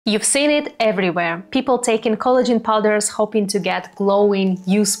You've seen it everywhere. People taking collagen powders hoping to get glowing,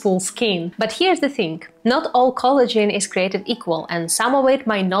 useful skin. But here's the thing. Not all collagen is created equal, and some of it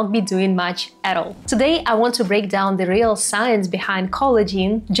might not be doing much at all. Today, I want to break down the real science behind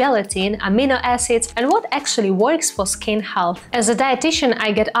collagen, gelatin, amino acids, and what actually works for skin health. As a dietitian,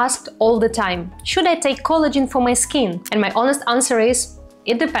 I get asked all the time, should I take collagen for my skin? And my honest answer is,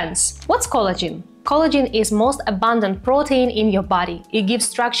 it depends. What's collagen? Collagen is most abundant protein in your body. It gives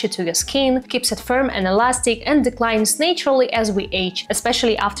structure to your skin, keeps it firm and elastic, and declines naturally as we age,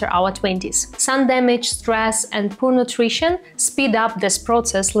 especially after our 20s. Sun damage, stress, and poor nutrition speed up this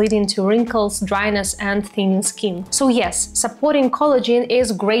process, leading to wrinkles, dryness, and thinning skin. So yes, supporting collagen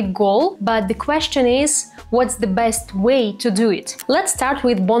is a great goal, but the question is, what's the best way to do it? Let's start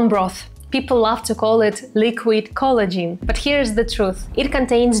with bone broth. People love to call it liquid collagen, but here's the truth. It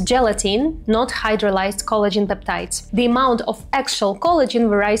contains gelatin, not hydrolyzed collagen peptides. The amount of actual collagen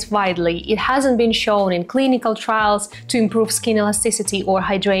varies widely. It hasn't been shown in clinical trials to improve skin elasticity or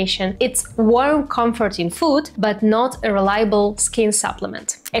hydration. It's warm, comforting food, but not a reliable skin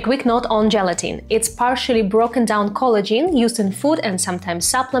supplement. A quick note on gelatin. It's partially broken down collagen used in food and sometimes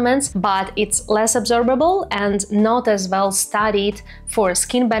supplements, but it's less absorbable and not as well studied for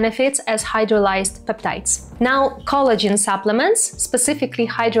skin benefits as hydrolyzed peptides. Now, collagen supplements, specifically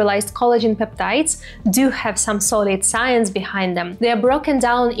hydrolyzed collagen peptides, do have some solid science behind them. They are broken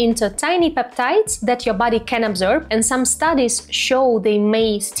down into tiny peptides that your body can absorb, and some studies show they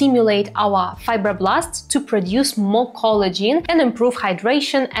may stimulate our fibroblasts to produce more collagen and improve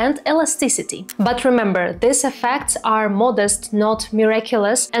hydration and elasticity. But remember, these effects are modest, not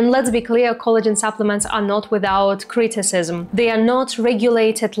miraculous, and let's be clear, collagen supplements are not without criticism. They are not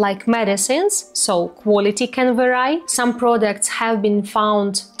regulated like medicines, so quality can vary. Some products have been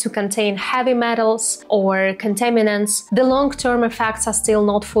found to contain heavy metals or contaminants. The long-term effects are still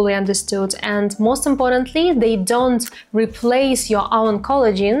not fully understood, and most importantly, they don't replace your own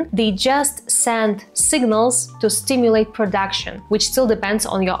collagen, they just send signals to stimulate production, which still depends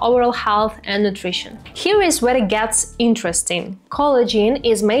on your overall health and nutrition. Here is where it gets interesting. Collagen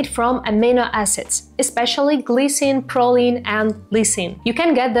is made from amino acids, especially glycine, proline, and lysine. You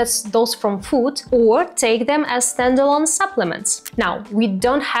can get those from food or take them as standalone supplements. Now, we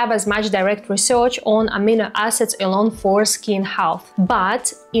don't have as much direct research on amino acids alone for skin health,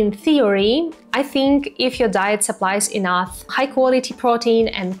 but in theory, I think if your diet supplies enough high-quality protein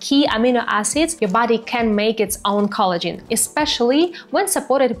and key amino acids, your body can make its own collagen, especially when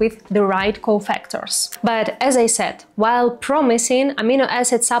supported with the right cofactors. But as I said, while promising, amino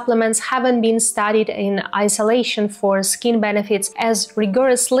acid supplements haven't been studied in isolation for skin benefits as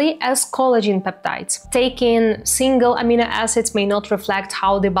rigorously as collagen peptides. Taking single amino acids may not reflect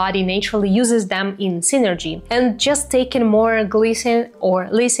how the body naturally uses them in synergy, and just taking more glycine or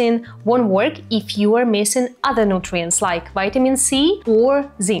lysine won't work if you are missing other nutrients like vitamin C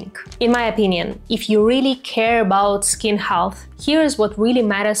or zinc. In my opinion, if you really care about skin health, here's what really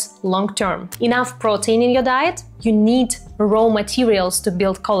matters long term. Enough protein in your diet. You need raw materials to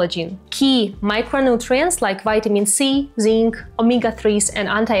build collagen. Key micronutrients like vitamin C, zinc, omega-3s, and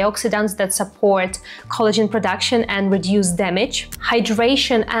antioxidants that support collagen production and reduce damage.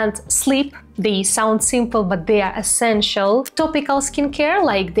 Hydration and sleep. They sound simple, but they are essential. Topical skincare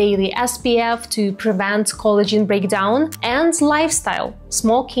like daily SPF to prevent collagen breakdown. And lifestyle.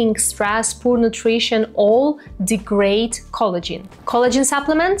 Smoking, stress, poor nutrition all degrade collagen. Collagen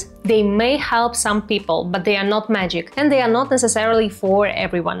supplement? They may help some people, but they are not magic, and they are not necessarily for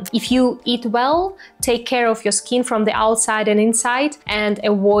everyone. If you eat well, take care of your skin from the outside and inside, and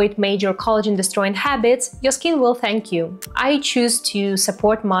avoid major collagen-destroying habits, your skin will thank you. I choose to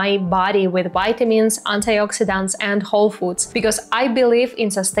support my body with vitamins, antioxidants, and whole foods because I believe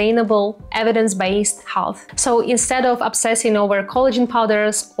in sustainable, evidence-based health. So instead of obsessing over collagen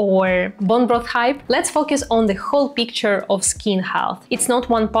powders or bone broth hype, let's focus on the whole picture of skin health. It's not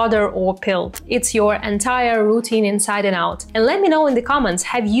one powder or pill. It's your entire routine inside and out. And let me know in the comments,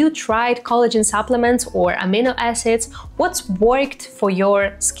 have you tried collagen supplements or amino acids? What's worked for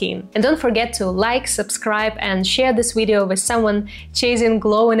your skin? And don't forget to like, subscribe, and share this video with someone chasing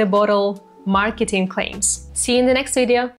glow in a bottle marketing claims. See you in the next video.